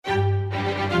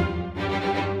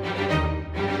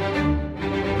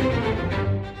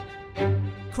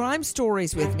Crime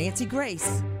Stories with Nancy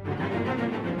Grace.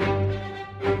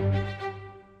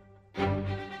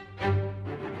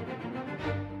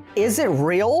 Is it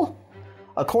real?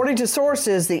 According to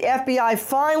sources, the FBI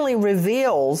finally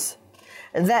reveals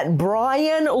that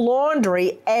Brian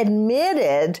Laundrie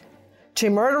admitted to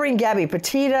murdering Gabby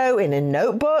Petito in a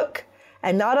notebook.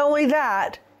 And not only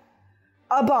that,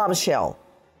 a bombshell.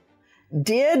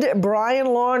 Did Brian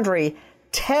Laundrie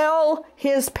tell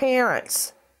his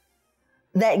parents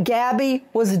that Gabby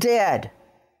was dead?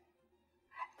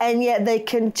 And yet they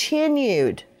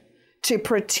continued to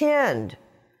pretend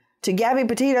to Gabby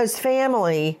Petito's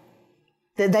family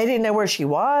that they didn't know where she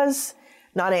was,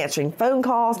 not answering phone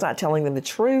calls, not telling them the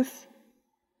truth,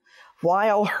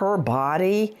 while her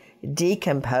body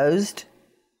decomposed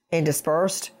and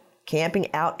dispersed, camping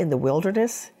out in the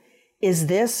wilderness. Is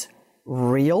this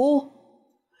real?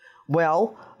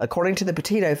 Well, according to the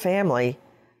Petito family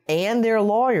and their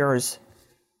lawyers,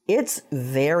 it's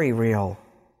very real.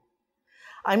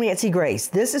 I'm Nancy Grace.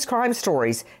 This is Crime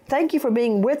Stories. Thank you for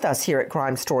being with us here at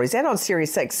Crime Stories and on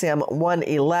Sirius XM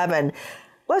 111.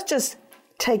 Let's just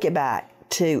take it back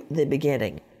to the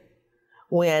beginning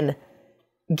when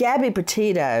Gabby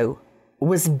Petito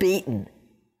was beaten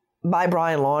by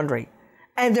Brian Laundrie,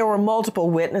 and there were multiple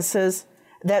witnesses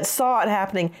that saw it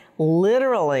happening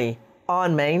literally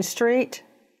on Main Street.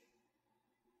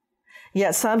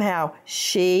 Yet somehow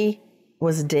she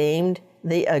was deemed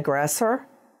the aggressor,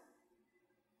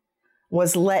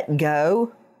 was let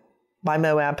go by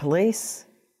Moab police,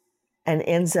 and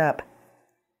ends up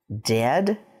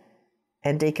dead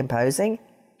and decomposing.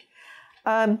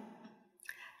 I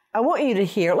want you to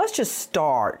hear, let's just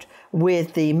start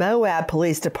with the Moab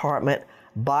Police Department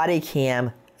body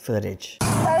cam footage.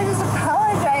 I was just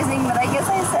apologizing, but I guess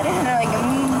I said it in a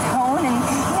mean tone, and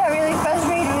he got really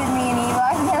frustrated with me, and he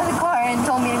locked me out of the car and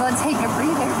told me to go take a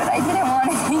breather, but I didn't want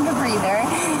to take a breather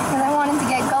because I wanted to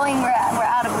get going. We're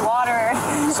out of water.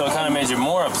 So it kind of made you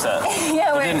more upset.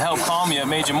 Yeah, it didn't help calm you, it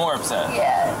made you more upset.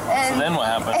 Yeah. So then what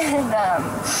happened?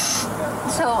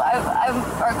 And so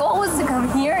our goal was to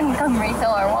come here and come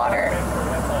refill our water.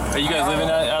 Are you guys living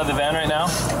out of the van right now?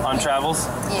 On travels?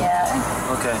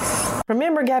 Yeah. Okay.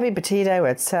 Remember Gabby Petito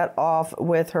had set off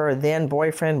with her then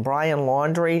boyfriend Brian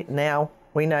Laundrie, now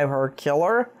we know her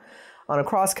killer, on a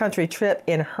cross-country trip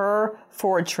in her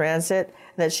Ford Transit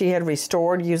that she had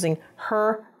restored using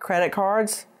her credit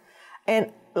cards?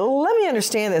 And let me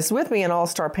understand this with me, an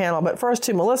all-star panel, but first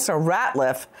to Melissa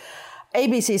Ratliff,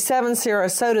 ABC 7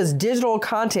 Sarasota's digital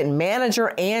content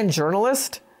manager and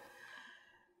journalist.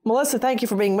 Melissa, thank you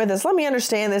for being with us. Let me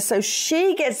understand this. So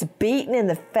she gets beaten in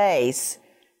the face.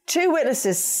 Two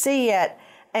witnesses see it,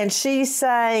 and she's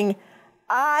saying,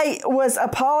 I was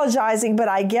apologizing, but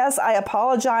I guess I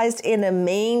apologized in a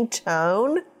mean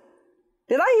tone.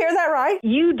 Did I hear that right?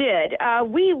 You did.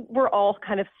 We were all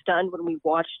kind of stunned when we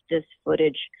watched this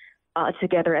footage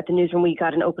together at the newsroom. We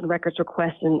got an open records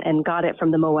request and got it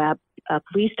from the Moab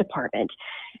Police Department.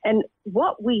 And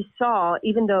what we saw,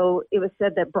 even though it was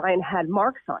said that Brian had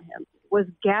marks on him, was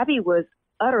Gabby was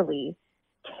utterly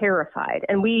terrified.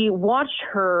 And we watched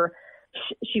her.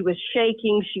 She was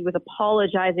shaking. She was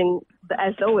apologizing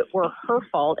as though it were her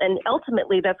fault. And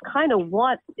ultimately, that's kind of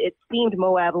what it seemed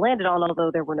Moab landed on, although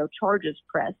there were no charges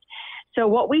pressed. So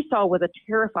what we saw was a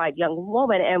terrified young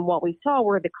woman, and what we saw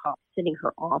were the cops sending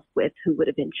her off with who would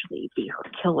eventually be her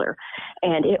killer.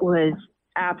 And it was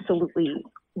absolutely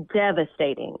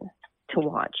devastating to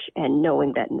watch, and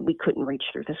knowing that we couldn't reach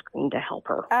through the screen to help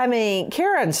her. I mean,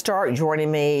 Karen Stark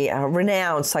joining me, a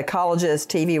renowned psychologist,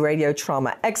 TV, radio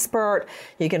trauma expert.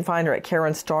 You can find her at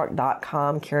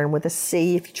KarenStark.com, Karen with a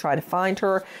C if you try to find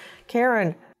her.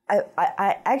 Karen,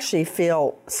 I actually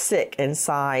feel sick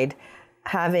inside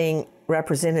having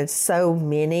represented so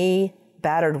many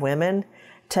battered women,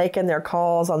 taken their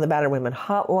calls on the Battered Women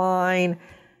Hotline,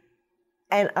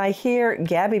 and I hear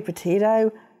Gabby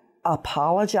Petito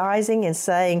apologizing and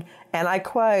saying, and I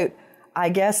quote, I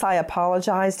guess I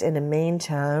apologized in a mean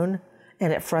tone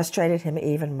and it frustrated him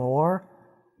even more.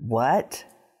 What?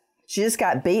 She just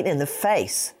got beaten in the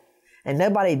face and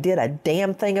nobody did a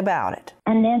damn thing about it.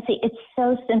 And Nancy, it's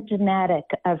so symptomatic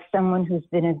of someone who's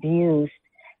been abused,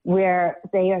 where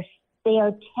they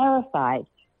are terrified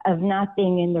of not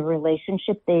being in the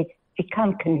relationship. They've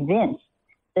become convinced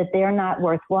that they're not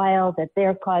worthwhile, that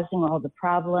they're causing all the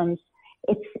problems.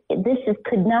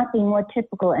 Could not be more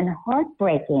typical and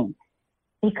heartbreaking,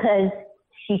 because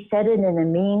she said it in a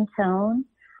mean tone.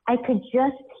 I could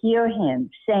just hear him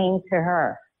saying to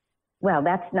her, well,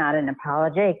 that's not an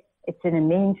apology. It's in a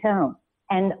mean tone.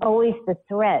 And always the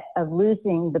threat of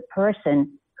losing the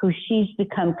person who she's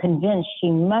become convinced she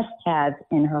must have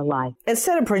in her life.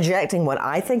 Instead of projecting what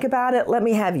I think about it, let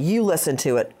me have you listen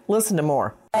to it. Listen to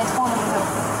more. I told him to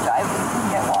drive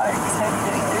and get water because I was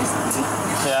getting thirsty.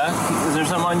 Yeah? Is there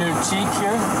something on your cheek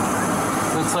here?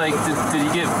 Looks like, did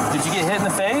you get hit in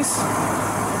the face?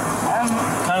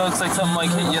 Kind of looks like something like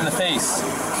hit you in the face.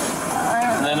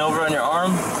 And then over on your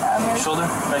arm, shoulder,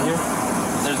 right here.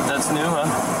 That's new, huh?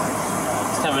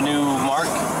 It's kind of a new mark.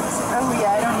 Oh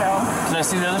yeah, I don't know. Can I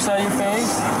see the other side of your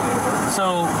face?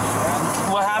 So,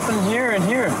 what happened here and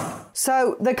here?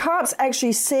 So the cops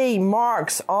actually see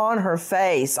marks on her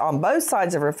face, on both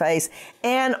sides of her face,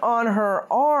 and on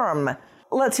her arm.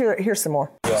 Let's hear some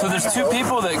more. So there's two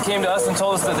people that came to us and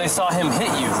told us that they saw him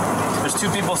hit you. There's two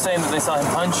people saying that they saw him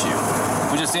punch you.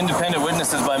 We're just independent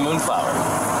witnesses by Moonflower.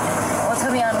 Well,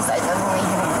 to be honest, I definitely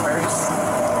hit him first.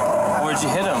 Where'd you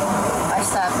hit him? I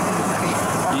slapped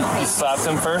him. You slapped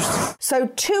him first? So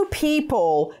two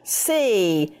people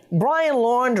see Brian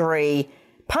Laundrie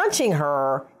punching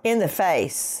her in the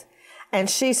face. And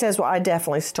she says, well, I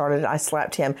definitely started it. I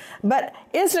slapped him. But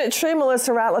isn't it true,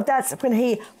 Melissa Ratliff, that's when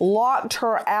he locked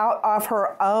her out of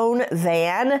her own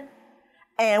van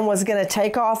and was going to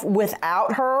take off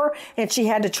without her, and she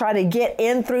had to try to get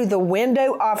in through the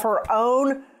window of her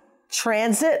own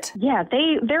transit? Yeah,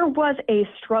 there was a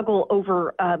struggle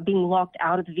over being locked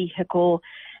out of the vehicle,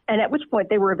 and at which point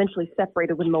they were eventually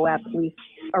separated when Moab police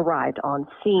arrived on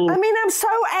scene. I mean, I'm so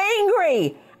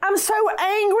angry. I'm so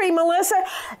angry, Melissa.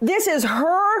 This is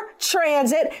her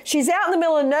transit. She's out in the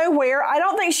middle of nowhere. I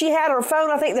don't think she had her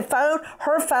phone. I think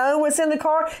her phone was in the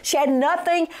car. She had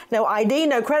nothing, no ID,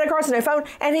 no credit cards, no phone.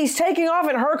 And he's taking off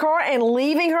in her car and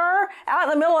leaving her out in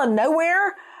the middle of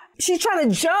nowhere. She's trying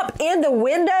to jump in the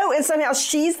window and somehow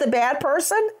she's the bad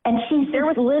person. And she's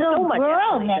this little so much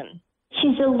girl. escalation.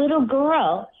 She's a little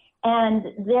girl. And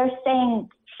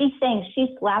she's saying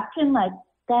she slapped him, like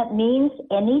that means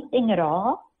anything at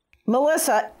all?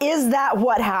 Melissa, is that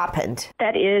what happened?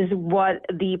 That is what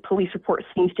the police report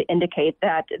seems to indicate,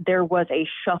 that there was a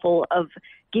shuffle of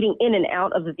getting in and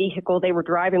out of the vehicle they were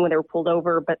driving when they were pulled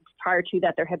over. But prior to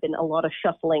that, there had been a lot of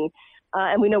shuffling.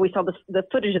 And we know we saw the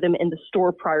footage of them in the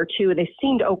store prior to. They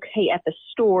seemed okay at the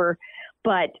store,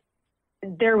 but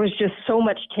there was just so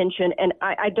much tension. And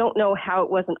I don't know how it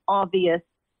wasn't obvious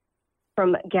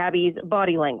from Gabby's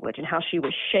body language and how she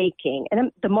was shaking.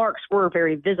 And the marks were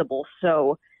very visible.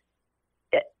 So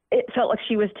it felt like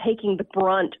she was taking the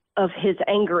brunt of his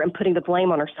anger and putting the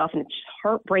blame on herself. And it's just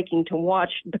heartbreaking to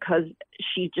watch because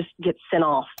she just gets sent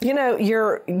off. You know,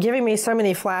 you're giving me so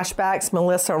many flashbacks,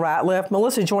 Melissa Ratliff.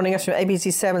 Melissa joining us from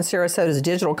ABC7 Sarasota's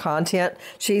digital content.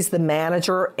 She's the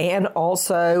manager and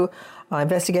also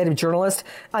investigative journalist.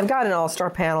 I've got an all-star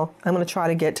panel. I'm going to try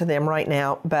to get to them right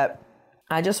now. But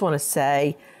I just want to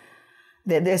say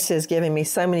that this is giving me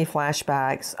so many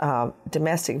flashbacks of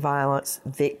domestic violence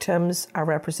victims I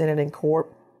represented in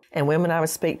court and women I would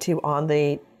speak to on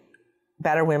the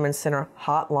Battered Women's Center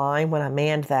hotline when I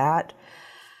manned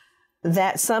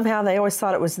that somehow they always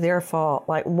thought it was their fault.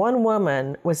 Like one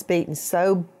woman was beaten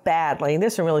so badly, and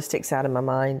this one really sticks out in my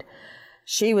mind.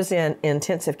 She was in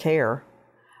intensive care,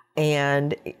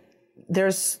 and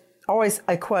there's always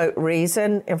a quote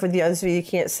reason, and for the others of you who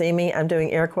can't see me, I'm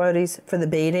doing air quotes for the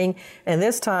beating. And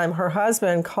this time her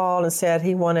husband called and said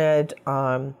he wanted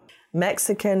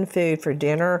Mexican food for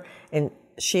dinner, and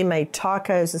she made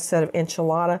tacos instead of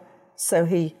enchilada, so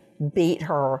he beat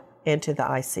her into the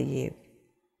ICU.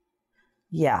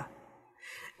 Yeah.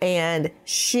 And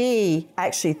she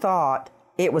actually thought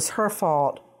it was her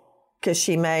fault because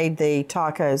she made the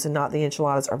tacos and not the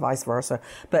enchiladas, or vice versa.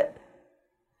 But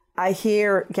I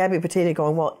hear Gabby Petito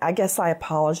going, well, I guess I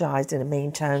apologized in a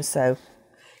mean tone. So,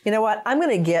 you know what? I'm going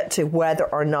to get to whether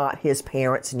or not his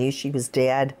parents knew she was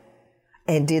dead.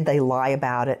 And did they lie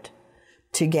about it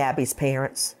to Gabby's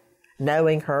parents,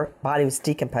 knowing her body was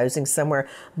decomposing somewhere?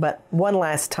 But one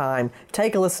last time,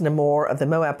 take a listen to more of the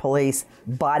Moab Police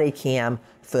body cam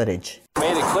footage.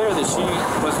 Made it clear that she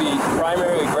was the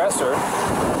primary aggressor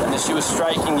and that she was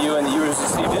striking you and that you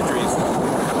received injuries.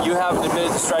 You haven't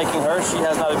admitted to striking her. She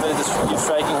has not admitted to you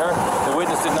striking her. The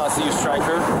witness did not see you strike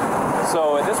her.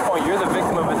 So at this point, you're the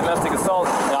victim of a domestic assault.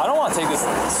 Now, I don't want to take this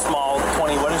small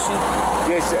 20, what is she?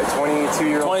 Yes,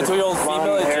 22-year-old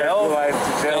female in jail.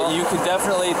 You could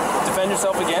definitely defend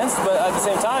yourself against, but at the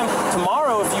same time,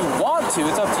 tomorrow, if you want to,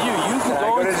 it's up to you. You can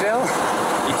go to jail?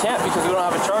 You can't, because we don't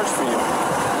have a charge for you.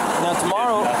 Now,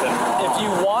 tomorrow, if you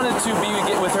wanted to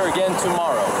get with her again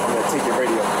tomorrow. I'm going to take your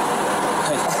radio.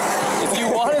 If you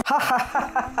wanted...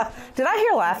 Did I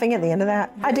hear laughing at the end of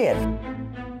that? I did.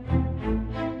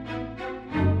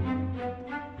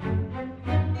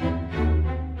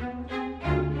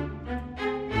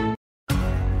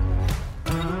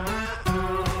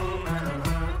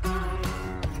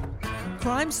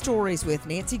 Crime Stories with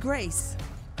Nancy Grace.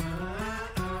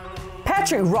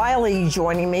 Patrick Riley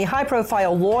joining me,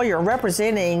 high-profile lawyer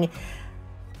representing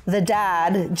the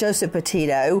dad, Joseph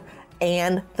Petito,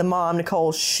 and the mom,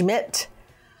 Nicole Schmidt.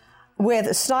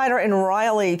 With Snyder and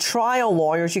Riley trial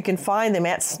lawyers, you can find them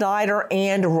at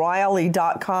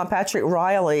snyderandriley.com. Patrick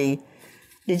Riley,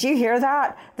 did you hear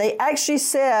that? They actually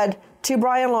said to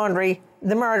Brian Laundrie,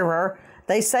 the murderer,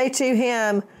 they say to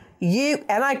him, you,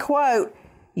 and I quote,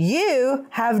 "You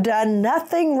have done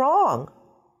nothing wrong.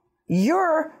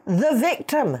 You're the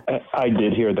victim." I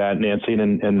did hear that, Nancy,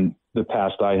 and in the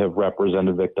past I have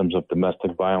represented victims of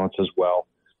domestic violence as well.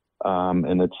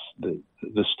 And it's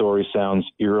the story sounds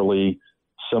eerily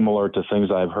similar to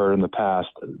things I've heard in the past.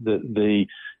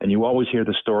 And you always hear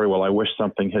the story, well, I wish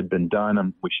something had been done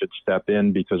and we should step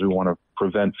in because we want to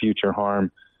prevent future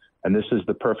harm. And this is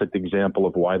the perfect example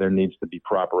of why there needs to be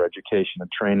proper education and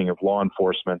training of law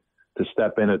enforcement to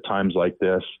step in at times like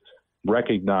this,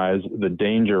 recognize the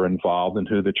danger involved and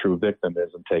who the true victim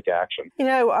is, and take action. You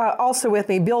know, also with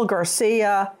me, Bill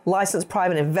Garcia, licensed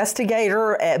private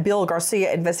investigator at Bill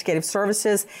Garcia Investigative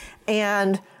Services,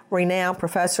 and renowned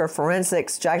professor of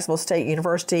forensics, Jacksonville State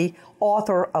University,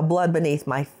 author of Blood Beneath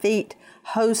My Feet,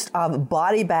 host of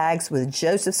Body Bags with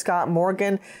Joseph Scott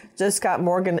Morgan. Joe Scott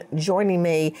Morgan joining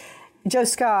me. Joe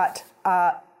Scott,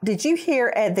 did you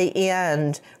hear at the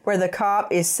end where the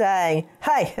cop is saying,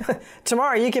 hey,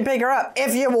 tomorrow you can pick her up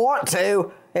if you want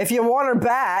to, if you want her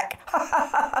back?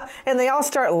 And they all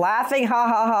start laughing, ha,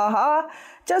 ha, ha, ha.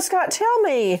 Joe Scott, tell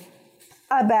me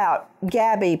about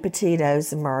Gabby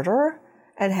Petito's murder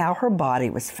and how her body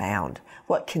was found,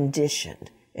 what condition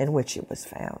in which it was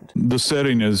found. The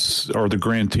setting is the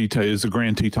Grand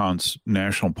Tetons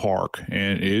National Park.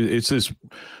 And it's this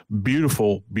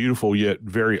beautiful, beautiful, yet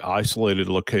very isolated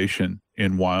location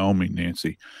in Wyoming,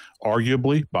 Nancy.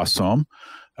 Arguably, by some,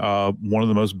 one of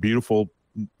the most beautiful,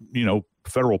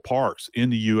 federal parks in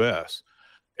the U.S.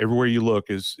 Everywhere you look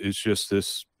is just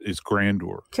this is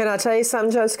grandeur. Can I tell you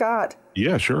something, Joe Scott?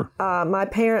 Yeah, sure. My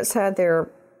parents had their,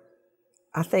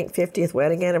 I think, 50th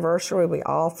wedding anniversary. We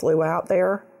all flew out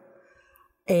there.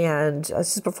 And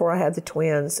this is before I had the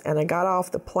twins. And I got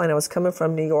off the plane. I was coming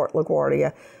from New York,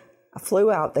 LaGuardia. I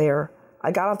flew out there. I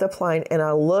got off the plane and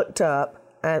I looked up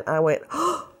and I went,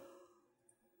 oh!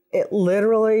 It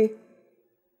literally,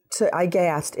 I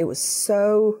gasped. It was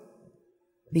so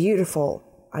beautiful.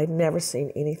 I'd never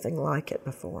seen anything like it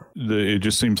before. It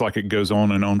just seems like it goes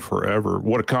on and on forever.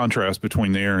 What a contrast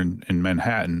between there and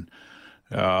Manhattan.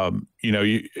 But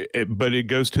it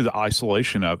goes to the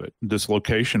isolation of it, this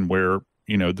location where,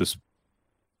 this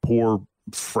poor,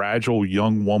 fragile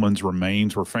young woman's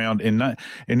remains were found. And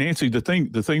Nancy, the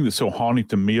thing that's so haunting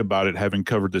to me about it, having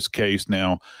covered this case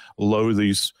now,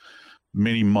 these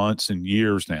many months and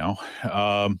years now,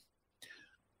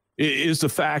 is the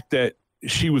fact that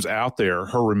she was out there,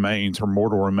 her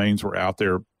mortal remains were out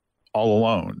there all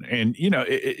alone. And,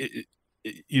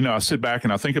 I sit back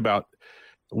and I think about,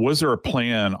 was there a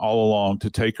plan all along to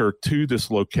take her to this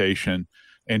location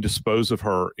and dispose of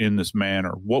her in this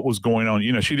manner? What was going on?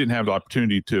 She didn't have the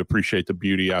opportunity to appreciate the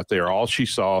beauty out there. All she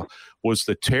saw was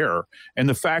the terror and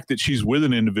the fact that she's with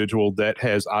an individual that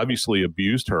has obviously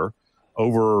abused her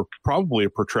over probably a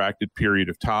protracted period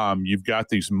of time. You've got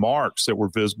these marks that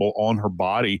were visible on her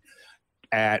body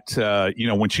at,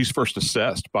 when she's first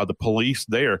assessed by the police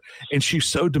there. And she's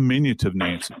so diminutive,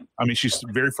 Nancy. I mean, she's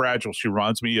very fragile. She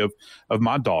reminds me of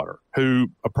my daughter, who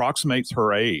approximates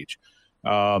her age.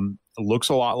 Looks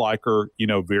a lot like her,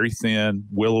 very thin,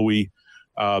 willowy,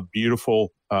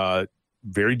 beautiful,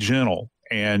 very gentle.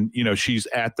 And, she's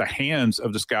at the hands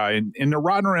of this guy and they're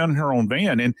riding around in her own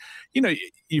van. And,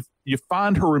 you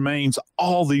find her remains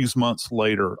all these months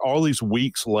later, all these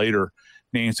weeks later,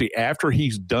 Nancy, after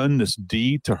he's done this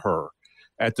deed to her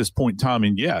at this point in time.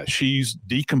 And yeah, she's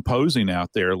decomposing out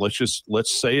there. Let's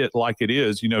say it like it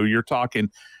is. You're talking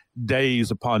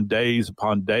days upon days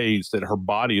upon days that her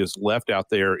body is left out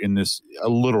there in this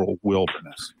literal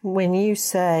wilderness. When you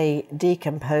say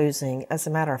decomposing, as a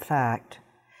matter of fact,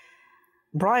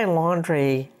 Brian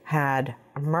Laundrie had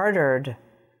murdered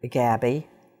Gabby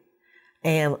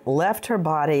and left her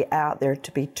body out there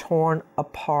to be torn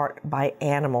apart by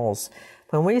animals.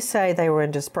 When we say they were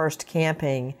in dispersed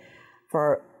camping,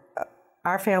 for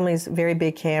our family's very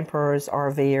big campers,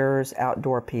 RVers,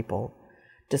 outdoor people,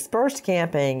 dispersed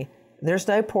camping, there's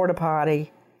no porta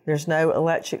potty, there's no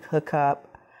electric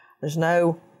hookup, there's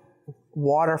no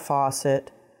water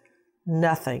faucet,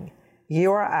 nothing.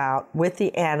 You are out with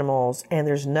the animals and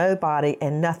there's nobody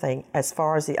and nothing, as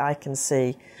far as the eye can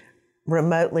see,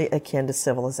 remotely akin to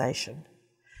civilization.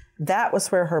 That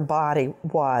was where her body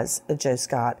was, Joe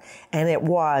Scott, and it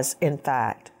was, in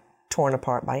fact, torn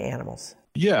apart by animals.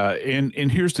 Yeah, and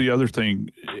here's the other thing.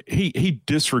 He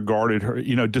disregarded her,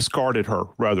 discarded her,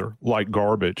 rather, like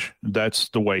garbage. That's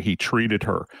the way he treated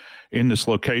her in this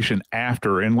location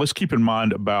after. And let's keep in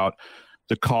mind about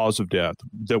the cause of death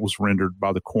that was rendered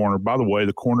by the coroner. By the way,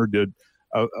 the coroner did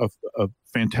a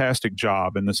fantastic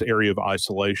job in this area of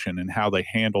isolation and how they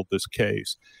handled this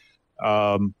case.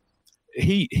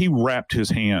 He wrapped his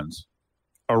hands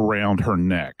around her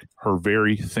neck, her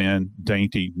very thin,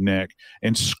 dainty neck,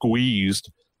 and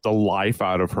squeezed the life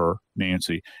out of her,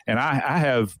 Nancy. And I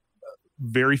have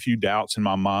very few doubts in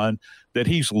my mind that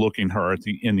he's looking her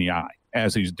in the eye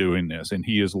as he's doing this. And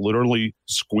he is literally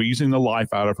squeezing the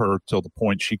life out of her till the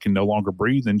point she can no longer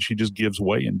breathe, and she just gives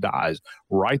way and dies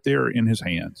right there in his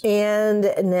hands. And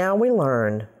now we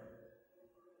learn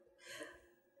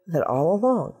that all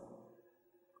along,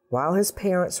 while his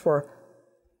parents were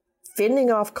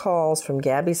fending off calls from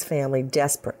Gabby's family,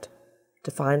 desperate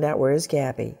to find out where is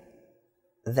Gabby,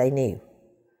 they knew.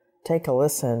 Take a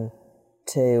listen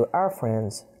to our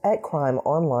friends at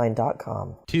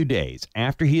crimeonline.com. 2 days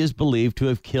after he is believed to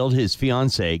have killed his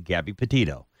fiancée, Gabby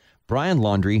Petito, Brian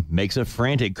Laundrie makes a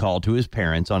frantic call to his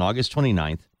parents on August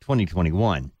 29th,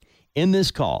 2021. In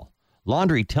this call,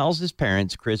 Laundrie tells his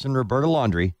parents, Chris and Roberta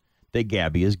Laundrie, that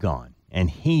Gabby is gone and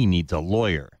he needs a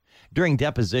lawyer. During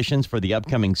depositions for the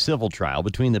upcoming civil trial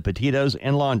between the Petitos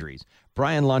and Laundries,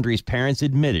 Brian Laundrie's parents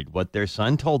admitted what their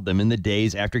son told them in the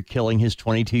days after killing his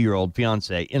 22-year-old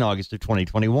fiancée in August of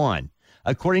 2021.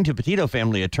 According to Petito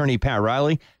family attorney Pat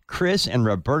Riley, Chris and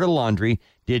Roberta Laundrie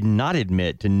did not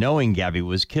admit to knowing Gabby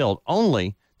was killed,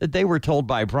 only that they were told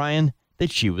by Brian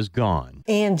that she was gone.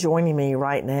 And joining me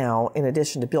right now, in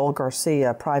addition to Bill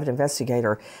Garcia, private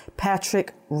investigator,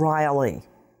 Patrick Riley,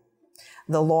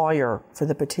 the lawyer for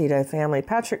the Petito family.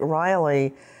 Patrick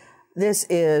Riley, this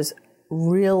is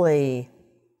really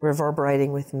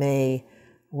reverberating with me.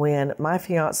 When my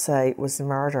fiance was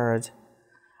murdered,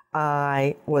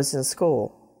 I was in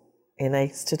school in a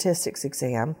statistics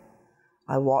exam.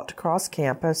 I walked across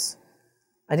campus.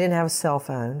 I didn't have a cell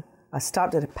phone. I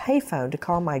stopped at a payphone to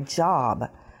call my job,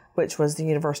 which was the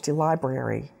university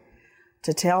library,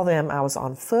 to tell them I was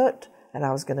on foot and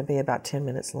I was going to be about 10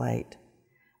 minutes late.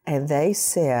 And they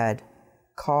said,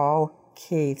 call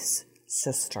Keith's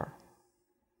sister.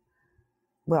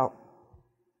 Well,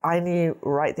 I knew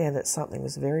right then that something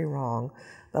was very wrong.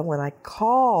 But when I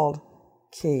called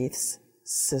Keith's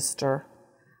sister,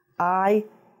 I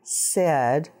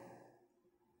said,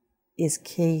 is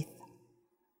Keith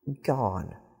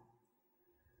gone?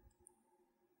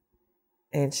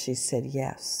 And she said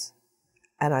yes.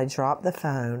 And I dropped the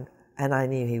phone and I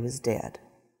knew he was dead.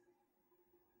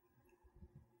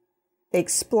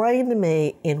 Explain to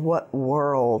me, in what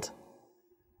world,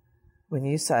 when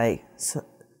you say,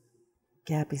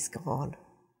 Gabby's gone,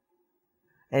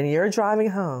 and you're driving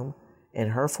home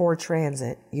in her Ford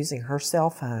Transit using her cell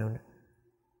phone,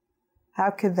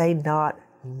 how could they not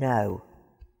know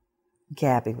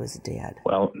Gabby was dead?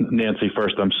 Well, Nancy,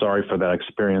 first, I'm sorry for that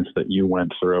experience that you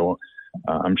went through.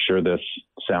 I'm sure this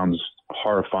sounds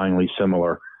horrifyingly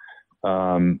similar.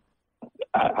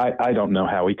 I don't know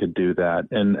how he could do that.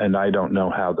 And I don't know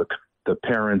how the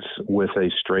parents, with a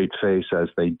straight face as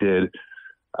they did,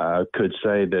 could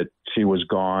say that she was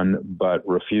gone, but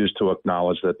refused to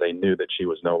acknowledge that they knew that she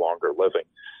was no longer living.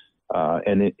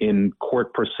 And in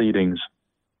court proceedings,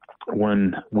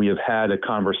 when we have had a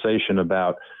conversation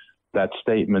about that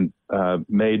statement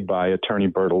made by Attorney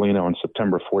Bertolino on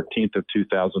September 14th of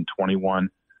 2021,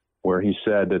 where he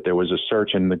said that there was a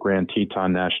search in the Grand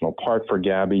Teton National Park for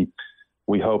Gabby.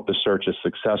 We hope the search is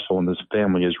successful and this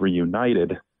family is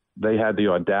reunited. They had the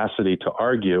audacity to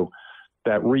argue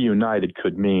that reunited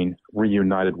could mean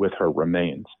reunited with her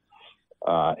remains.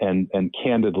 And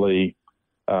candidly,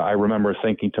 I remember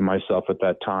thinking to myself at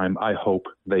that time, I hope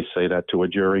they say that to a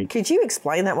jury. Could you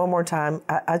explain that one more time?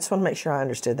 I just want to make sure I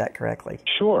understood that correctly.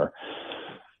 Sure.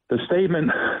 The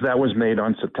statement that was made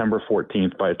on September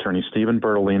 14th by Attorney Stephen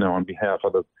Bertolino on behalf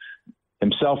of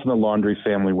himself and the Laundrie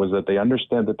family was that they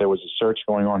understand that there was a search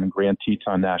going on in Grand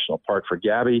Teton National Park for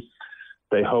Gabby.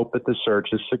 They hope that the search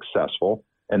is successful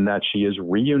and that she is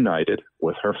reunited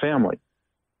with her family.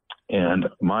 And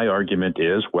my argument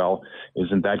is, well,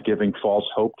 isn't that giving false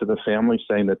hope to the family,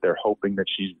 saying that they're hoping that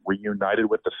she's reunited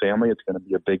with the family? It's going to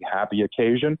be a big, happy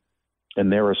occasion. And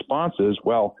their response is,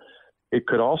 well, it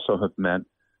could also have meant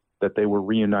that they were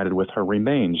reunited with her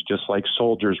remains, just like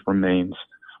soldiers' remains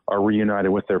are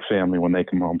reunited with their family when they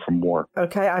come home from war.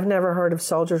 Okay, I've never heard of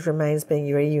soldiers' remains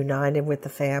being reunited with the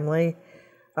family.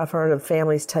 I've heard of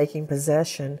families taking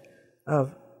possession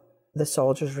of the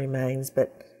soldiers' remains,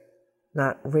 but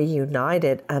not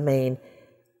reunited. I mean,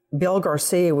 Bill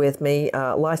Garcia with me,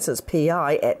 licensed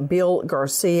PI at Bill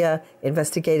Garcia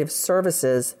Investigative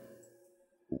Services.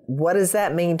 What does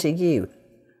that mean to you?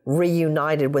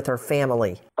 Reunited with her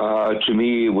family? To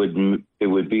me, it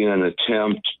would be an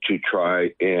attempt to try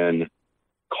and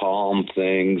calm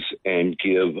things and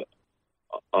give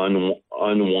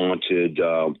unwanted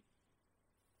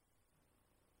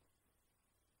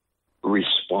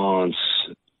response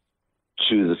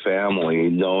to the family,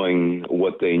 knowing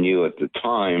what they knew at the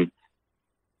time,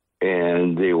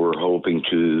 and they were hoping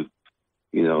to,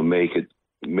 make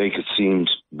it seem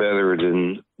better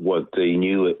than what they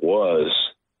knew it was.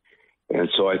 And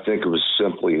so I think it was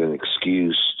simply an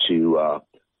excuse to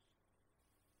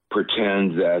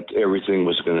pretend that everything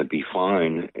was going to be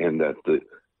fine, and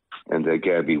that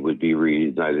Gabby would be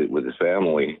reunited with the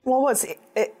family. Well, what's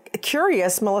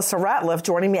curious, Melissa Ratliff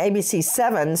joining me, ABC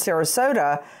 7,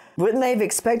 Sarasota, wouldn't they have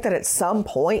expected at some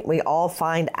point we all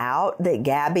find out that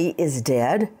Gabby is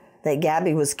dead, that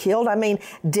Gabby was killed? I mean,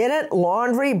 didn't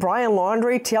Brian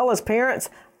Laundrie tell his parents,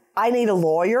 I need a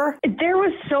lawyer? There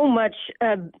was so much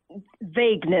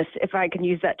vagueness, if I can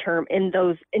use that term, in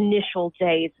those initial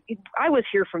days. I was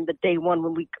here from the day one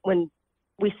when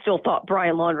we still thought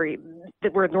Brian Laundrie,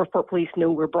 that where Northport Police knew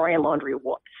where Brian Laundrie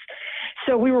was.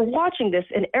 So we were watching this,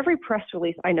 and every press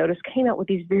release I noticed came out with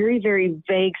these very, very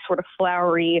vague, sort of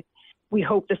flowery, we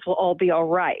hope this will all be all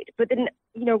right. But then,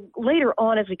 later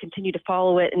on, as we continued to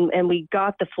follow it and we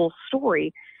got the full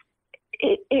story,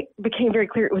 it became very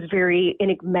clear it was very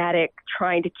enigmatic,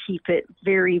 trying to keep it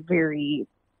very, very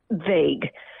vague.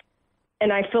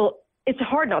 And I feel it's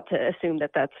hard not to assume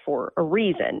that that's for a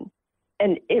reason.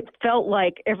 And it felt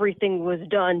like everything was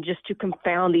done just to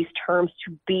confound these terms,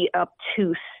 to be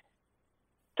obtuse,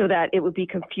 so that it would be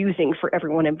confusing for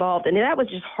everyone involved. And that was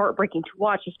just heartbreaking to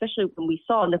watch, especially when we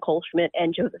saw Nicole Schmidt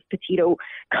and Joseph Petito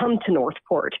come to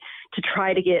Northport to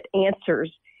try to get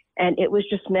answers. And it was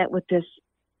just met with this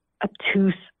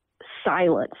obtuse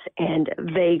silence and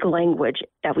vague language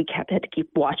that we had to keep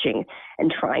watching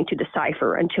and trying to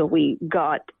decipher until we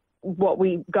got what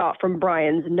we got from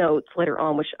Brian's notes later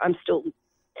on, which I'm still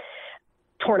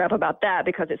torn up about that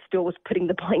because it still was putting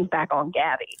the blame back on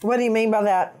Gabby. What do you mean by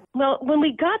that? Well, when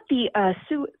we got the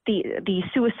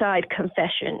suicide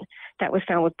confession that was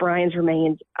found with Brian's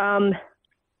remains,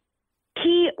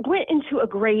 he went into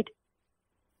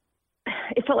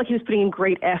it felt like he was putting in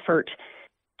great effort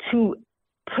to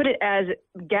put it as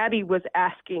Gabby was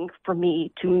asking for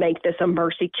me to make this a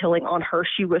mercy killing on her.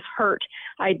 She was hurt.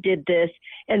 I did this,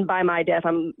 and by my death,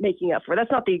 I'm making up for it.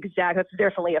 That's not the exact, that's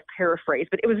definitely a paraphrase,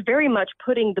 but it was very much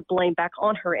putting the blame back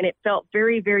on her, and it felt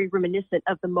very, very reminiscent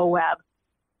of the Moab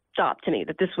stop to me,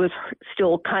 that this was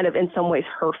still kind of in some ways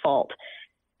her fault,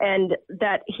 and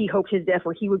that he hoped his death,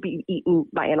 where he would be eaten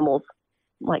by animals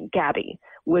like Gabby,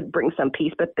 would bring some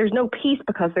peace. But there's no peace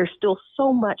because there's still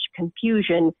so much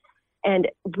confusion, and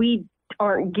we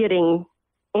aren't getting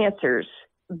answers.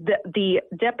 The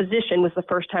deposition was the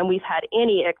first time we've had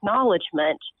any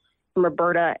acknowledgement from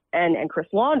Roberta and Chris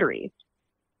Laundrie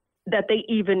that they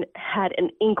even had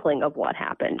an inkling of what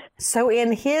happened. So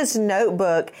in his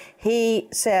notebook, he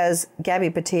says Gabby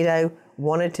Petito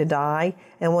wanted to die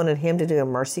and wanted him to do a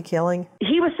mercy killing?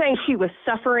 He was saying she was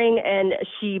suffering and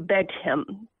she begged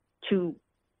him to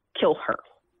kill her.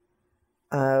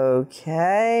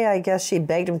 Okay, I guess she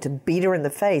begged him to beat her in the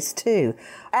face, too.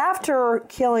 After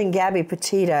killing Gabby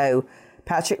Petito,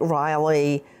 Patrick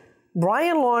Riley,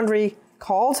 Brian Laundrie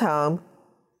called home.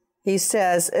 He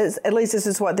says, at least this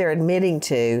is what they're admitting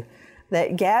to,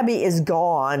 that Gabby is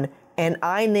gone and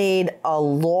I need a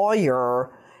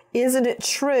lawyer. Isn't it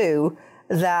true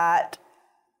that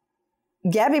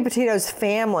Gabby Petito's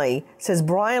family says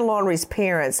Brian Laundrie's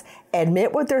parents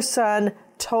admit what their son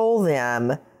told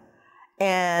them,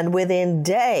 and within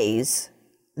days,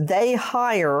 they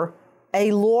hire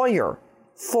a lawyer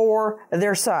for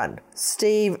their son,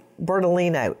 Steve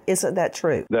Bertolino. Isn't that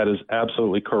true? That is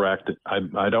absolutely correct.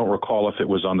 I don't recall if it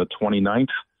was on the 29th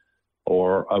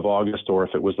of August or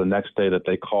if it was the next day that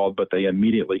they called, but they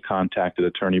immediately contacted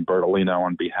Attorney Bertolino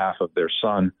on behalf of their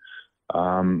son.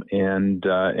 And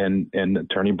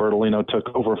Attorney Bertolino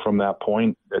took over from that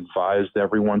point, advised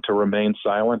everyone to remain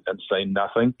silent and say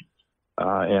nothing.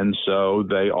 And so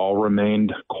they all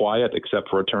remained quiet except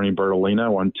for Attorney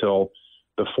Bertolino until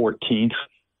the 14th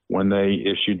when they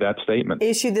issued that statement.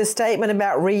 Issued this statement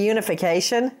about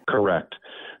reunification? Correct.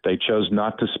 They chose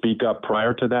not to speak up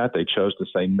prior to that. They chose to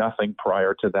say nothing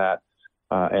prior to that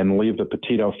and leave the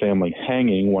Petito family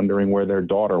hanging, wondering where their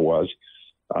daughter was.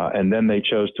 And then they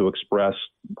chose to express,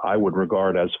 I would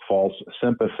regard as false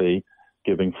sympathy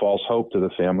giving false hope to the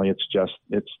family.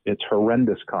 It's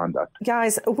horrendous conduct.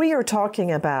 Guys, we are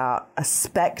talking about a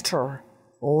specter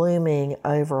looming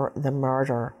over the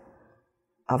murder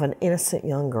of an innocent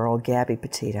young girl, Gabby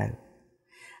Petito.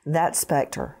 That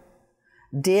specter.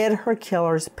 Did her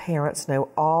killer's parents know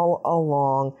all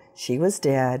along she was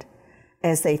dead,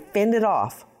 as they fended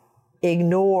off,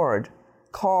 ignored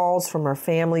calls from her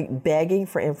family begging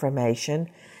for information,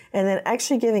 and then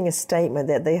actually giving a statement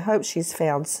that they hope she's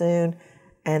found soon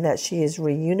and that she is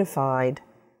reunified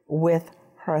with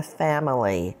her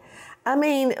family? I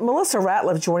mean, Melissa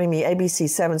Ratliff joining me, ABC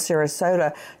 7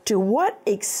 Sarasota. To what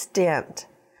extent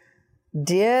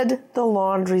did the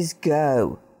Laundries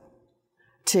go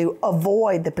to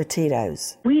avoid the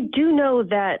Petitos? We do know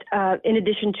that in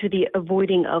addition to the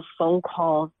avoiding of phone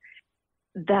calls,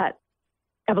 that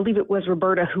I believe it was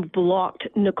Roberta who blocked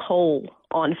Nicole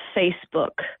on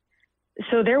Facebook.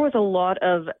 So there was a lot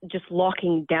of just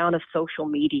locking down of social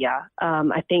media.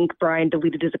 I think Brian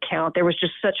deleted his account. There was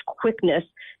just such quickness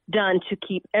done to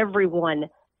keep everyone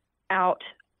out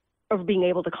of being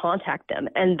able to contact them.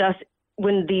 And thus,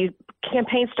 when the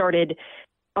campaign started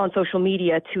on social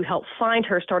media to help find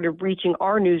her, started reaching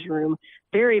our newsroom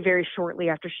very, very shortly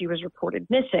after she was reported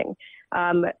missing.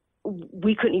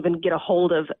 We couldn't even get a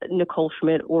hold of Nicole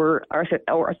Schmidt or it's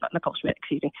not Nicole Schmidt,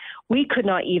 excuse me. We could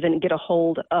not even get a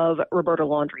hold of Roberta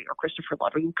Laundrie or Christopher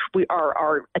Laundrie.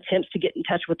 Our attempts to get in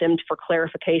touch with them for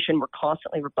clarification were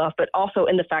constantly rebuffed, but also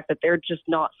in the fact that they're just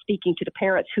not speaking to the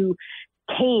parents who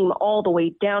came all the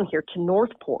way down here to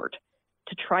Northport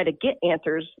to try to get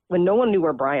answers when no one knew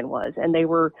where Brian was, and they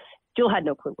still had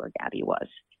no clue where Gabby was,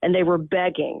 and they were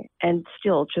begging, and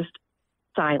still just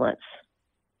silence,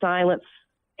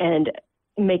 and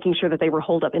making sure that they were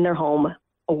holed up in their home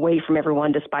away from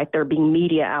everyone, despite there being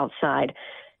media outside.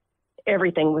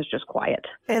 Everything was just quiet.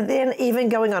 And then even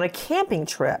going on a camping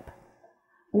trip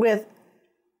with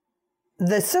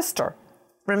the sister.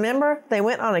 Remember, they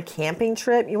went on a camping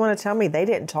trip. You want to tell me they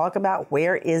didn't talk about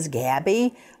where is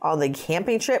Gabby on the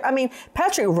camping trip? I mean,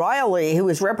 Patrick Riley, who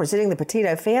was representing the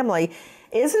Petito family,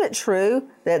 isn't it true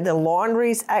that the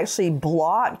Laundries actually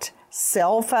blocked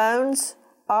cell phones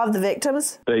of the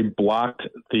victims? They blocked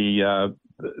the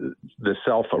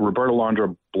cell phone. Roberta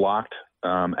Laundrie blocked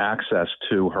access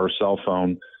to her cell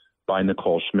phone by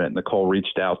Nicole Schmidt. Nicole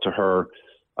reached out to her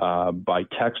by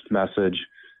text message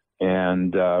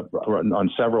and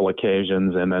on several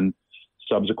occasions, and then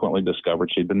subsequently discovered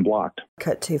she'd been blocked.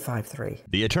 Cut 253.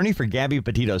 The attorney for Gabby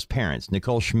Petito's parents,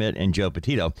 Nicole Schmidt and Joe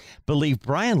Petito, believe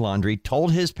Brian Laundrie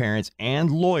told his parents and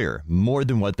lawyer more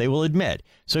than what they will admit.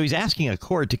 So he's asking a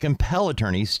court to compel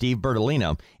attorney Steve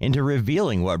Bertolino into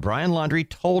revealing what Brian Laundrie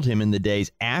told him in the days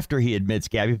after he admits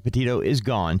Gabby Petito is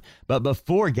gone, but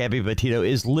before Gabby Petito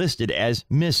is listed as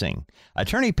missing.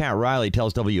 Attorney Pat Riley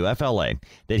tells WFLA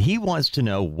that he wants to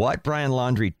know what Brian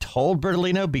Laundrie told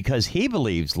Bertolino because he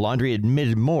believes Laundrie admitted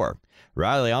more.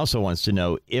 Riley also wants to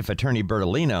know if attorney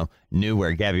Bertolino knew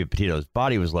where Gabby Petito's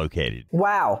body was located.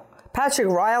 Wow. Patrick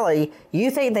Riley, you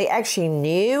think they actually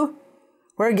knew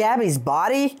where Gabby's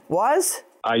body was?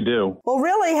 I do. Well,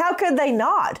 really, how could they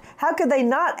not? How could they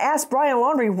not ask Brian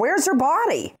Laundrie, where's her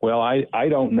body? Well, I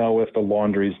don't know if the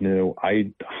Laundries knew.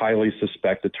 I highly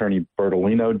suspect attorney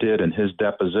Bertolino did in his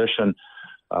deposition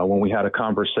when we had a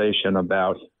conversation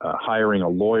about hiring a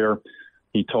lawyer.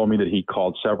 He told me that he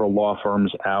called several law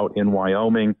firms out in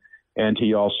Wyoming, and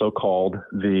he also called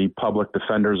the public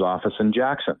defender's office in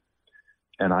Jackson.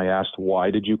 And I asked, why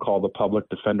did you call the public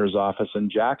defender's office in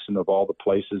Jackson of all the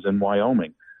places in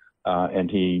Wyoming?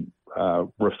 And he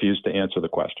refused to answer the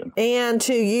question. And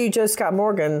to you, Joe Scott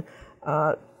Morgan,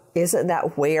 isn't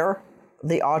that where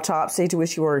the autopsy to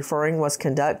which you were referring was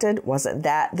conducted? Wasn't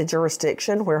that the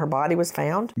jurisdiction where her body was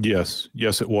found? Yes,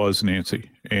 it was,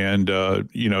 Nancy. And,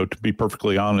 to be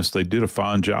perfectly honest, they did a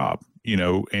fine job,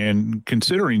 and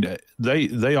considering that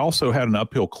they also had an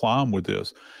uphill climb with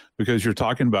this, because you're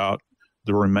talking about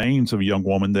the remains of a young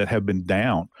woman that have been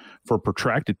down for a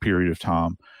protracted period of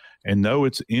time. And though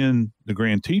it's in the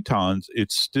Grand Tetons,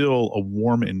 it's still a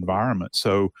warm environment.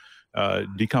 So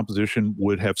decomposition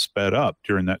would have sped up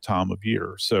during that time of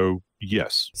year. So,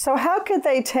 yes. So how could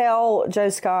they tell, Joe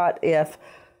Scott, if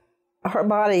her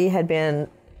body had been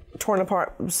torn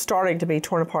apart, starting to be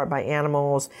torn apart by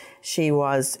animals? She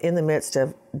was in the midst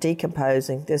of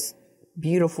decomposing, this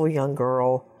beautiful young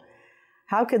girl.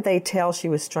 How could they tell she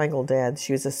was strangled dead?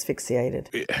 She was asphyxiated.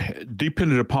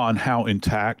 Depended upon how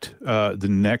intact the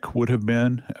neck would have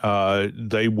been,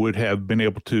 they would have been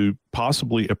able to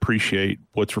possibly appreciate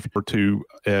what's referred to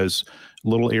as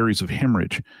little areas of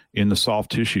hemorrhage in the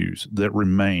soft tissues that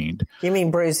remained. You mean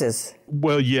bruises?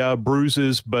 Well, yeah,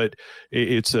 bruises, but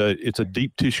it's a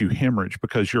deep tissue hemorrhage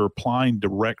because you're applying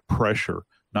direct pressure,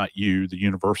 not you, the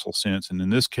universal sense. And in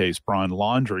this case, Brian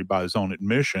Laundrie, by his own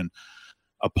admission,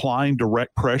 applying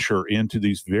direct pressure into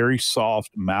these very soft,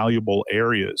 malleable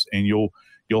areas, and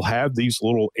you'll have these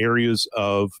little areas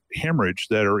of hemorrhage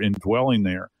that are indwelling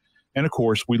there. And of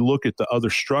course, we look at the other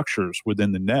structures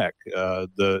within the neck,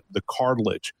 the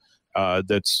cartilage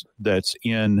that's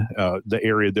in the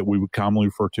area that we would commonly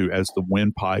refer to as the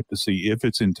windpipe to see if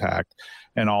it's intact,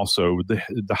 and also the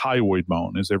hyoid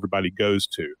bone, as everybody goes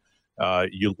to.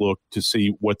 You look to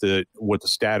see what the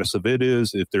status of it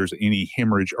is, if there's any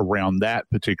hemorrhage around that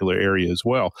particular area as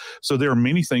well. So there are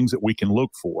many things that we can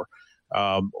look for.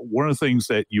 One of the things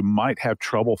that you might have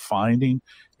trouble finding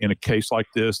in a case like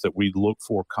this that we look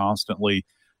for constantly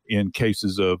in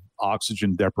cases of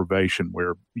oxygen deprivation,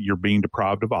 where you're being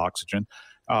deprived of oxygen,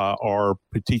 are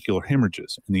particular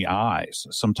hemorrhages in the eyes.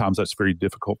 Sometimes that's very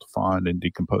difficult to find in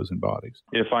decomposing bodies.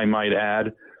 If I might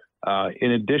add,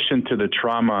 in addition to the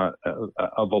trauma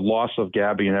of the loss of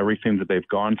Gabby and everything that they've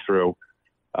gone through,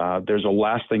 there's a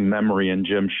lasting memory in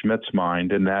Jim Schmidt's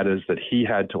mind, and that is that he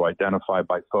had to identify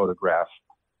by photograph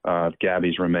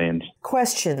Gabby's remains.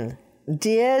 Question: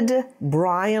 did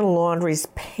Brian Laundrie's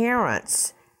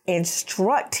parents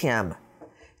instruct him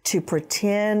to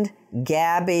pretend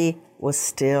Gabby was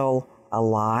still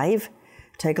alive?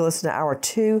 Take a listen to hour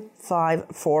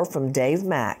 254 from Dave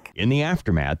Mack. In the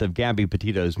aftermath of Gabby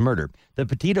Petito's murder, the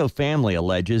Petito family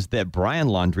alleges that Brian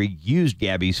Laundrie used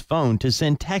Gabby's phone to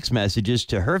send text messages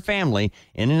to her family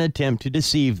in an attempt to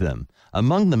deceive them.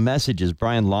 Among the messages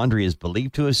Brian Laundrie is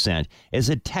believed to have sent is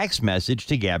a text message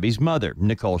to Gabby's mother,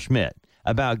 Nicole Schmidt,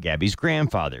 about Gabby's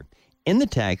grandfather. In the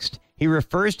text, he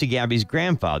refers to Gabby's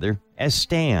grandfather as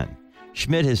Stan.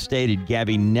 Schmidt has stated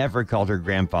Gabby never called her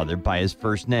grandfather by his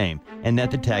first name and that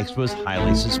the text was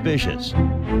highly suspicious.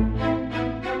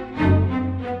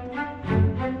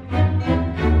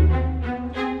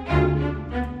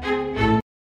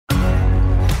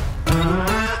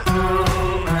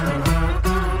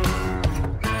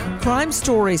 Crime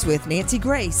Stories with Nancy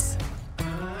Grace.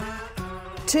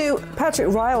 To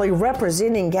Patrick Riley,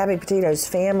 representing Gabby Petito's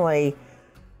family,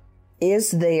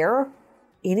 is there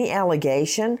any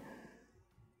allegation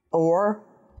or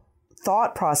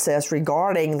thought process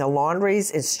regarding the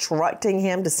Laundries instructing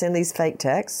him to send these fake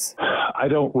texts? I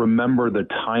don't remember the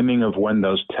timing of when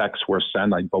those texts were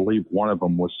sent. I believe one of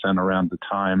them was sent around the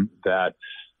time that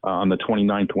on the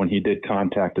 29th when he did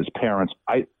contact his parents.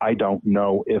 I don't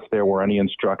know if there were any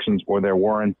instructions or there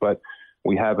weren't, but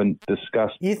we haven't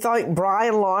discussed. You think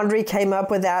Brian Laundrie came up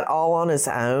with that all on his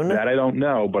own? That I don't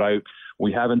know, but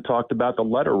we haven't talked about the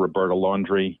letter, Roberta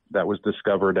Laundrie, that was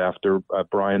discovered after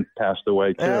Brian passed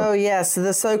away, too. Oh, yes,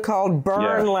 the so-called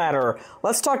burn letter.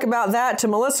 Let's talk about that to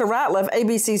Melissa Ratliff,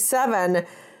 ABC 7.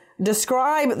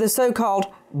 Describe the so-called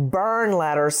burn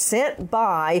letter sent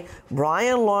by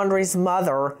Brian Laundrie's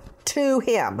mother to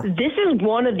him. This is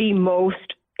one of the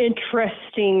most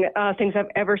interesting things I've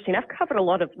ever seen. I've covered a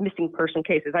lot of missing person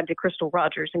cases. I did Crystal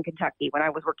Rogers in Kentucky when I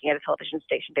was working at a television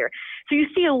station there. So you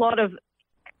see a lot of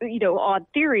odd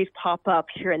theories pop up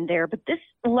here and there. But this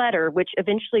letter, which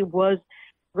eventually was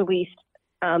released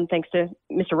thanks to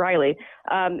Mr. Riley,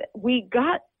 we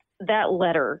got that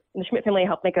letter, and the Schmidt family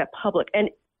helped make that public. And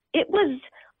it was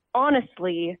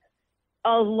honestly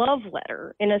a love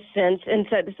letter in a sense, and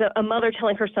said it's a mother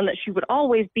telling her son that she would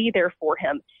always be there for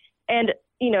him. And,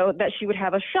 that she would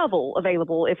have a shovel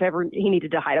available if ever he needed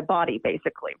to hide a body,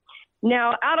 basically.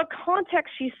 Now, out of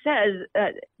context, she says,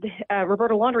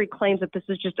 Roberta Laundrie claims that this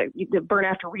is just Burn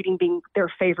After Reading being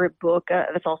their favorite book.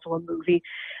 That's also a movie.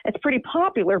 It's pretty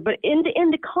popular. But in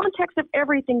the context of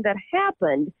everything that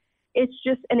happened, it's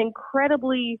just an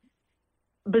incredibly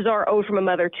bizarre ode from a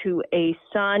mother to a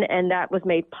son, and that was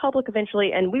made public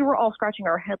eventually. And we were all scratching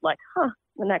our head like,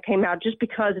 when that came out, just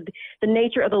because the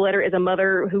nature of the letter is a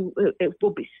mother who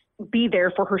will be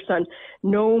there for her son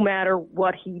no matter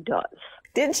what he does.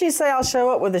 Didn't she say, I'll show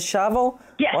up with a shovel?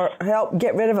 Yes. Or help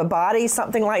get rid of a body,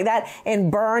 something like that, and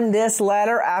burn this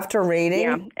letter after reading?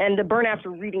 Yeah, and the burn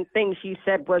after reading thing she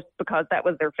said was because that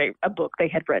was their favorite, a book they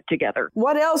had read together.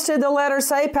 What else did the letter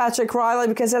say, Patrick Riley?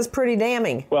 Because that's pretty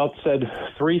damning. Well, it said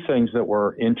three things that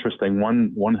were interesting.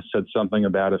 One said something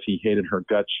about if he hated her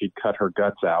guts, she'd cut her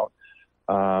guts out.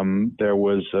 There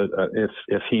was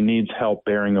if he needs help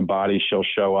burying a body, she'll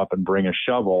show up and bring a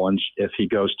shovel. And if he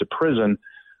goes to prison,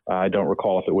 I don't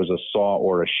recall if it was a saw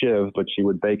or a shiv, but she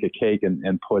would bake a cake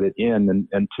and put it in.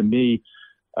 And to me,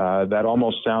 that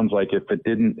almost sounds like if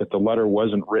the letter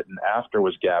wasn't written after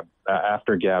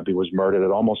Gabby was murdered,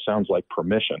 it almost sounds like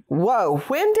permission. Whoa,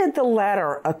 when did the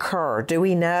letter occur? Do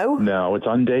we know? No, it's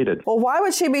undated. Well, why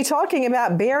would she be talking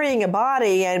about burying a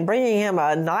body and bringing him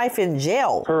a knife in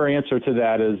jail? Her answer to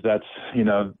that is that's,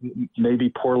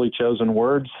 maybe poorly chosen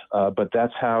words, but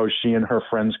that's how she and her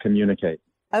friends communicate.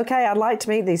 Okay, I'd like to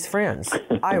meet these friends.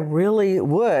 I really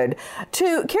would.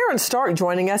 To Karen Stark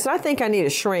joining us, and I think I need a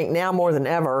shrink now more than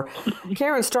ever.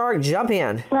 Karen Stark, jump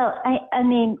in. Well, I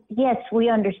mean, yes, we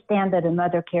understand that a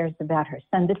mother cares about her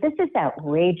son, but this is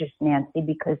outrageous, Nancy,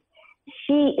 because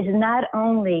she is not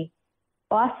only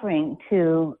offering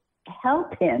to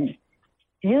help him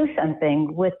do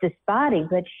something with this body,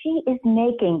 but she is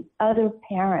making other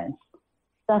parents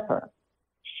suffer.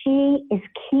 She is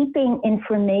keeping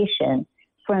information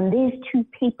from these two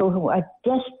people who are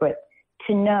desperate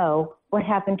to know what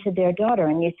happened to their daughter.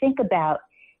 And you think about,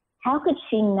 how could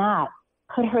she not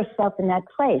put herself in that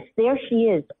place? There she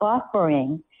is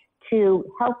offering to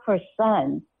help her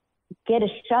son get a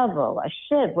shovel, a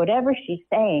shiv, whatever she's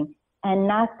saying, and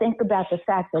not think about the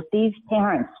fact that these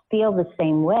parents feel the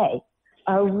same way,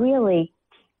 are really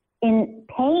in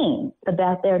pain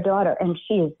about their daughter, and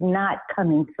she is not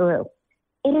coming through.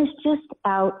 It is just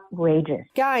outrageous.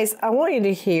 Guys, I want you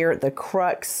to hear the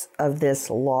crux of this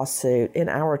lawsuit in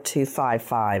hour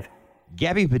 255.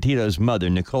 Gabby Petito's mother,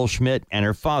 Nicole Schmidt, and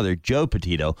her father, Joe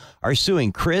Petito, are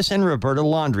suing Chris and Roberta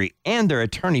Laundrie and their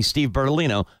attorney, Steve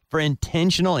Bertolino, for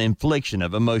intentional infliction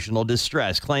of emotional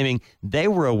distress, claiming they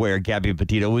were aware Gabby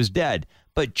Petito was dead,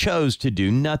 but chose to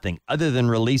do nothing other than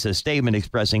release a statement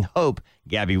expressing hope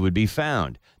Gabby would be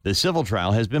found. The civil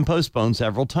trial has been postponed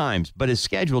several times, but is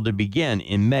scheduled to begin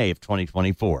in May of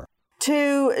 2024.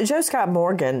 To Joe Scott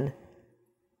Morgan,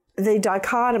 the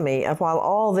dichotomy of while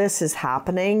all this is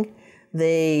happening,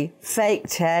 the fake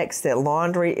text that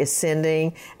Laundrie is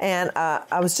sending, and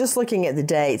I was just looking at the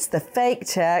dates, the fake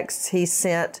texts he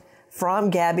sent from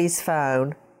Gabby's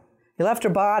phone. He left her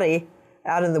body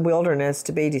out in the wilderness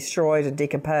to be destroyed and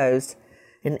decomposed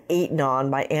and eaten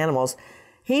on by animals.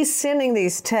 He's sending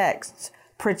these texts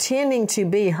pretending to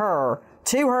be her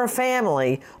to her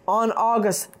family on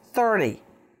August 30.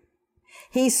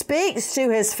 He speaks to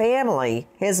his family,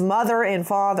 his mother and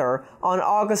father, on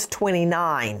August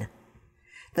 29.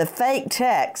 The fake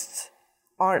texts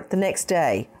aren't the next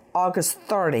day, August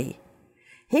 30.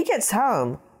 He gets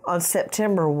home on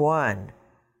September 1,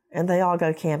 and they all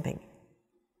go camping.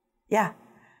 Yeah.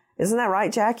 Isn't that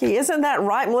right, Jackie? Isn't that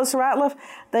right, Melissa Ratliff?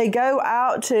 They go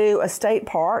out to a state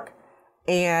park,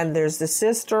 and there's the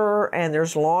sister, and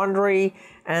there's Laundrie,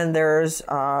 and there's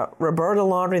Roberta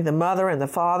Laundrie, the mother and the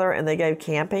father, and they go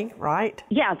camping, right?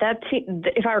 Yeah,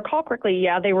 if I recall correctly,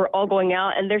 yeah, they were all going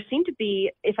out, and there seemed to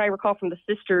be, if I recall from the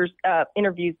sisters'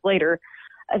 interviews later,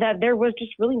 that there was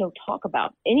just really no talk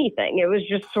about anything. It was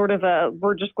just sort of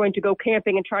we're just going to go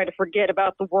camping and try to forget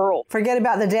about the world. Forget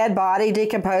about the dead body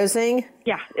decomposing?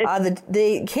 Yeah.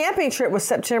 The camping trip was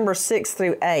September 6th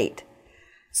through 8th.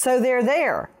 So they're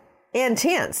there in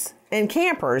tents and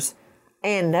campers,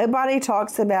 and nobody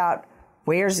talks about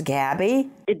where's Gabby?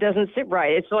 It doesn't sit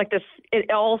right. It's like this, it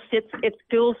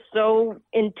feels so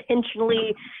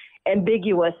intentionally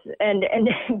ambiguous and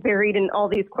buried in all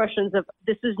these questions of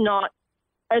this is not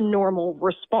a normal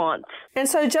response. And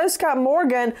so, Joe Scott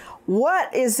Morgan,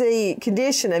 what is the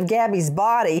condition of Gabby's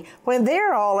body when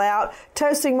they're all out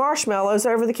toasting marshmallows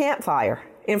over the campfire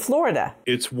in Florida?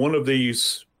 It's one of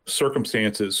these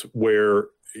circumstances where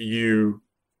you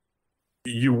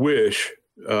wish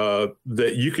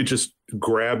that you could just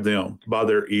grab them by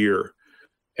their ear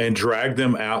and drag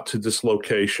them out to this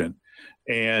location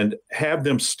and have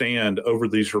them stand over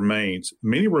these remains.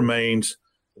 Many remains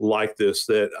like this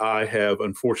that I have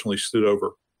unfortunately stood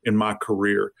over in my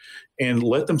career, and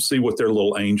let them see what their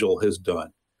little angel has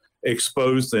done.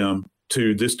 Expose them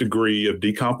to this degree of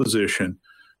decomposition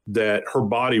that her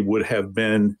body would have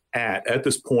been at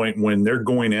this point when they're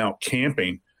going out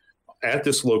camping at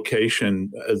this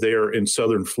location there in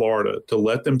southern Florida, to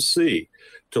let them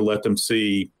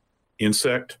see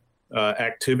insect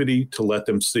activity, to let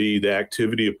them see the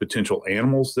activity of potential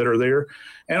animals that are there,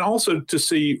 and also to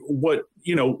see what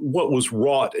was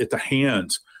wrought at the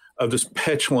hands of this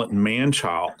petulant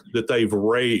man-child that they've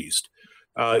raised,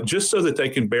 just so that they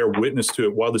can bear witness to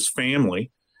it while this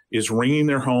family is wringing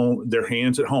their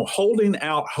hands at home, holding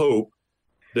out hope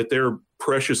that their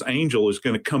precious angel is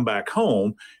going to come back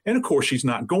home. And of course, she's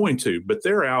not going to, but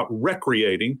they're out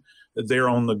recreating there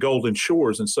on the Golden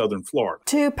Shores in southern Florida.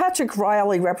 To Patrick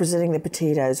Riley representing the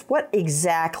Petitos, what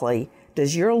exactly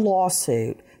does your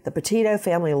lawsuit, the Petito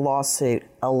family lawsuit,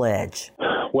 allege?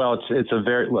 Well, it's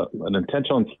an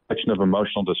intentional infliction of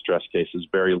emotional distress case is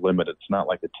very limited. It's not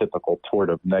like a typical tort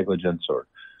of negligence or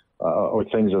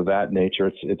things of that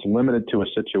nature. It's limited to a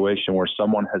situation where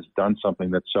someone has done something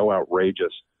that's so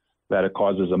outrageous that it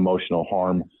causes emotional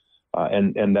harm,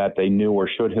 and that they knew or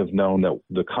should have known that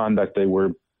the conduct they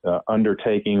were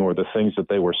undertaking or the things that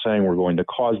they were saying were going to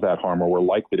cause that harm or were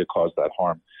likely to cause that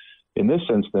harm. In this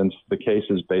instance, the case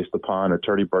is based upon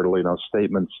Attorney Bertolino's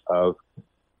statements of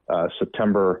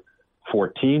September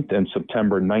 14th and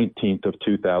September 19th of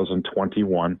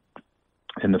 2021.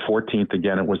 And the 14th,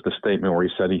 again, it was the statement where he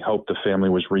said he hoped the family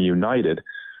was reunited.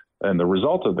 And the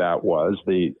result of that was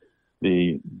the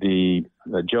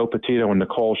Joe Petito and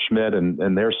Nicole Schmidt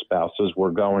and their spouses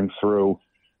were going through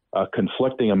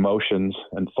conflicting emotions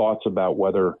and thoughts about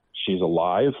whether she's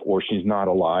alive or she's not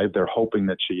alive. They're hoping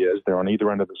that she is. They're on either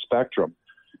end of the spectrum.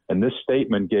 And this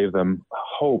statement gave them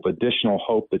hope, additional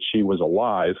hope that she was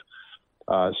alive,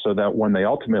 so that when they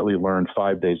ultimately learned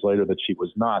 5 days later that she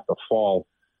was not, the fall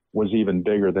was even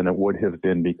bigger than it would have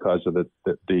been because of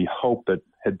the hope that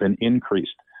had been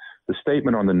increased. The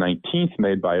statement on the 19th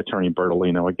made by Attorney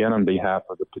Bertolino, again on behalf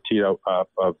of the Petito,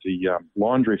 of the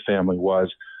Laundrie family,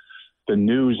 was, "The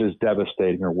news is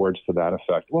devastating," or words to that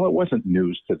effect. Well, it wasn't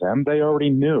news to them. They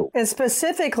already knew. And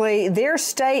specifically, their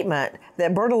statement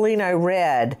that Bertolino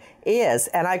read is,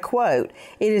 and I quote,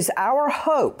 "It is our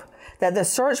hope that the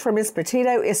search for Ms.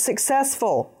 Petito is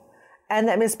successful and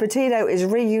that Ms. Petito is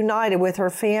reunited with her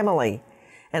family."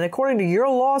 And according to your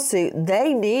lawsuit,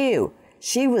 they knew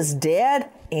she was dead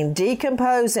and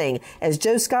decomposing, as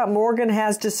Joe Scott Morgan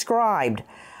has described.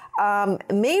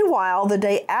 Meanwhile, the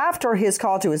day after his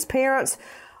call to his parents,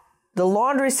 the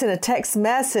Laundrie sent a text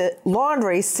message.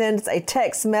 Laundrie sends a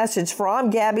text message from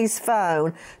Gabby's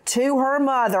phone to her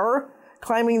mother,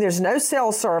 claiming there's no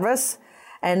cell service.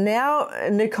 And now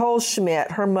Nicole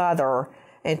Schmidt, her mother,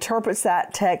 interprets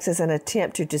that text as an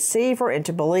attempt to deceive her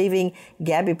into believing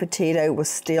Gabby Petito was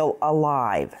still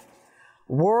alive.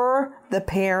 Were the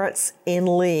parents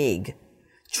in league,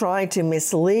 trying to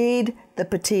mislead the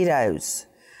Petitos?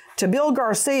 To Bill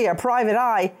Garcia, Private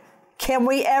Eye, can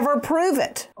we ever prove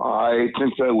it? I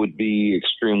think that would be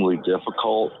extremely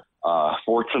difficult.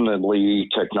 Fortunately,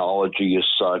 technology is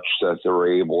such that they're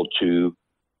able to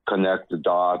connect the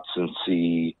dots and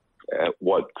see at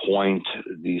what point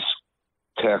these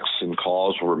texts and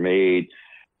calls were made,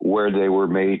 where they were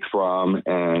made from,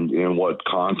 and in what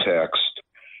context,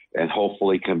 and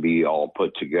hopefully can be all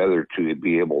put together to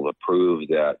be able to prove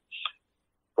that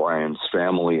Brian's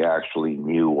family actually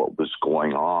knew what was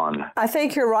going on. I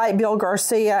think you're right, Bill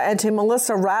Garcia. And to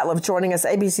Melissa Ratliff joining us,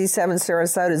 ABC7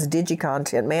 Sarasota's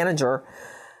Digi-Content Manager.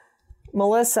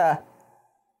 Melissa,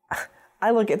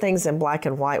 I look at things in black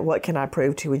and white. What can I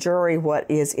prove to a jury? What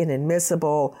is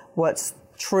inadmissible? What's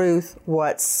truth?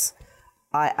 What's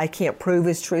I can't prove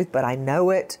is truth, but I know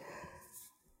it.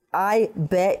 I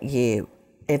bet you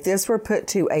if this were put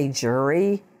to a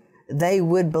jury, they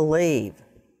would believe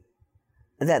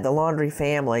that the Laundrie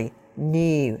family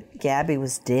knew Gabby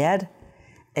was dead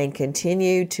and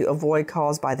continued to avoid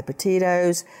calls by the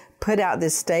Petitos, put out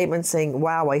this statement saying,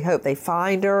 wow, we hope they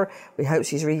find her. We hope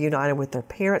she's reunited with her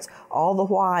parents, all the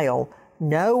while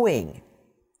knowing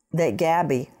that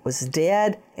Gabby was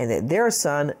dead and that their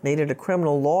son needed a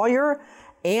criminal lawyer.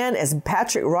 And as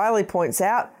Patrick Riley points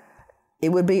out, it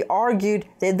would be argued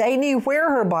that they knew where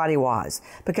her body was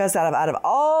because out of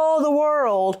all the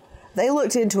world, they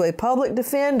looked into a public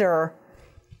defender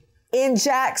in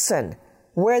Jackson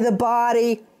where the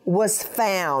body was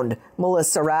found.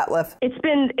 Melissa Ratliff.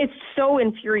 It's so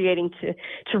infuriating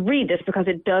to read this because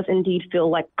it does indeed feel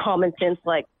like common sense,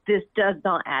 like this does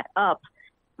not add up.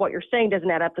 What you're saying doesn't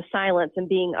add up, the silence and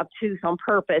being obtuse on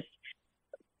purpose.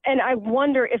 And I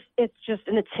wonder if it's just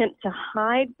an attempt to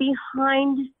hide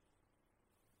behind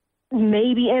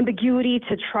maybe ambiguity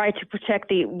to try to protect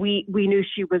we knew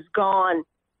she was gone.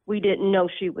 We didn't know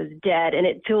she was dead. And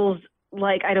it feels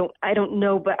like, I don't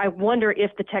know, but I wonder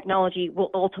if the technology will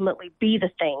ultimately be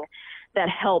the thing that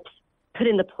helps put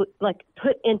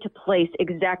into place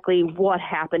exactly what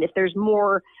happened. If there's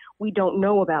more we don't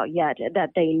know about yet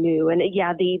that they knew. And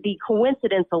yeah, the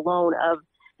coincidence alone of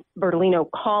Bertolino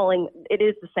calling, it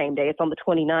is the same day. It's on the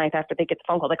 29th after they get the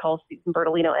phone call. They call Susan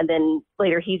Bertolino, and then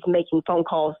later he's making phone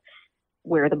calls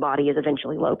where the body is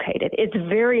eventually located. It's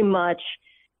very much,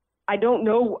 I don't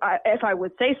know if I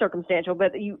would say circumstantial,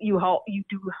 but you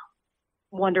do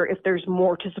wonder if there's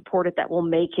more to support it that will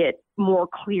make it more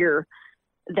clear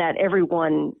that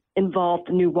everyone involved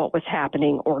knew what was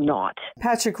happening or not.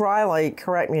 Patrick Riley,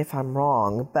 correct me if I'm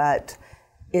wrong, but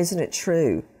isn't it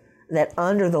true that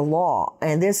under the law,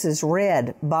 and this is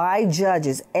read by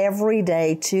judges every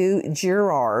day to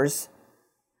jurors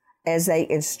as they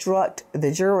instruct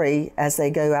the jury as they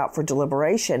go out for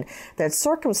deliberation, that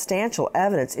circumstantial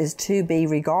evidence is to be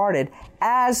regarded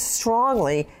as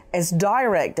strongly as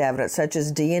direct evidence, such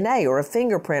as DNA or a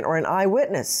fingerprint or an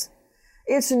eyewitness.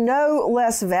 It's no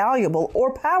less valuable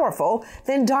or powerful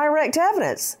than direct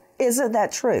evidence. Isn't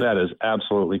that true? That is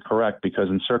absolutely correct, because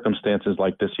in circumstances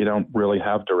like this, you don't really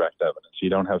have direct evidence.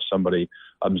 You don't have somebody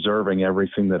observing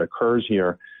everything that occurs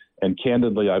here. And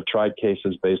candidly, I've tried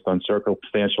cases based on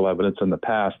circumstantial evidence in the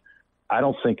past. I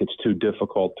don't think it's too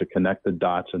difficult to connect the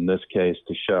dots in this case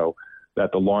to show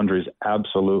that the Laundries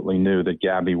absolutely knew that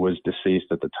Gabby was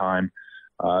deceased at the time,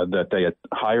 that they had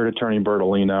hired attorney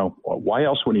Bertolino. Why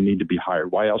else would he need to be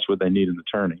hired? Why else would they need an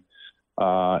attorney?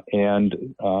 And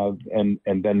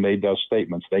then made those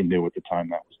statements. They knew at the time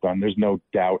that was done. There's no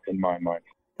doubt in my mind.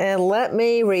 And let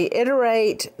me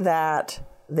reiterate that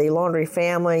the Laundrie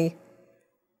family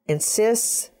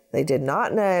insists they did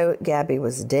not know Gabby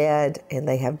was dead and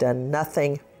they have done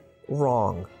nothing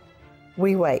wrong.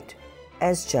 We wait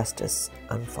as justice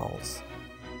unfolds.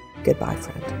 Goodbye,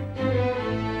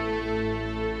 friend.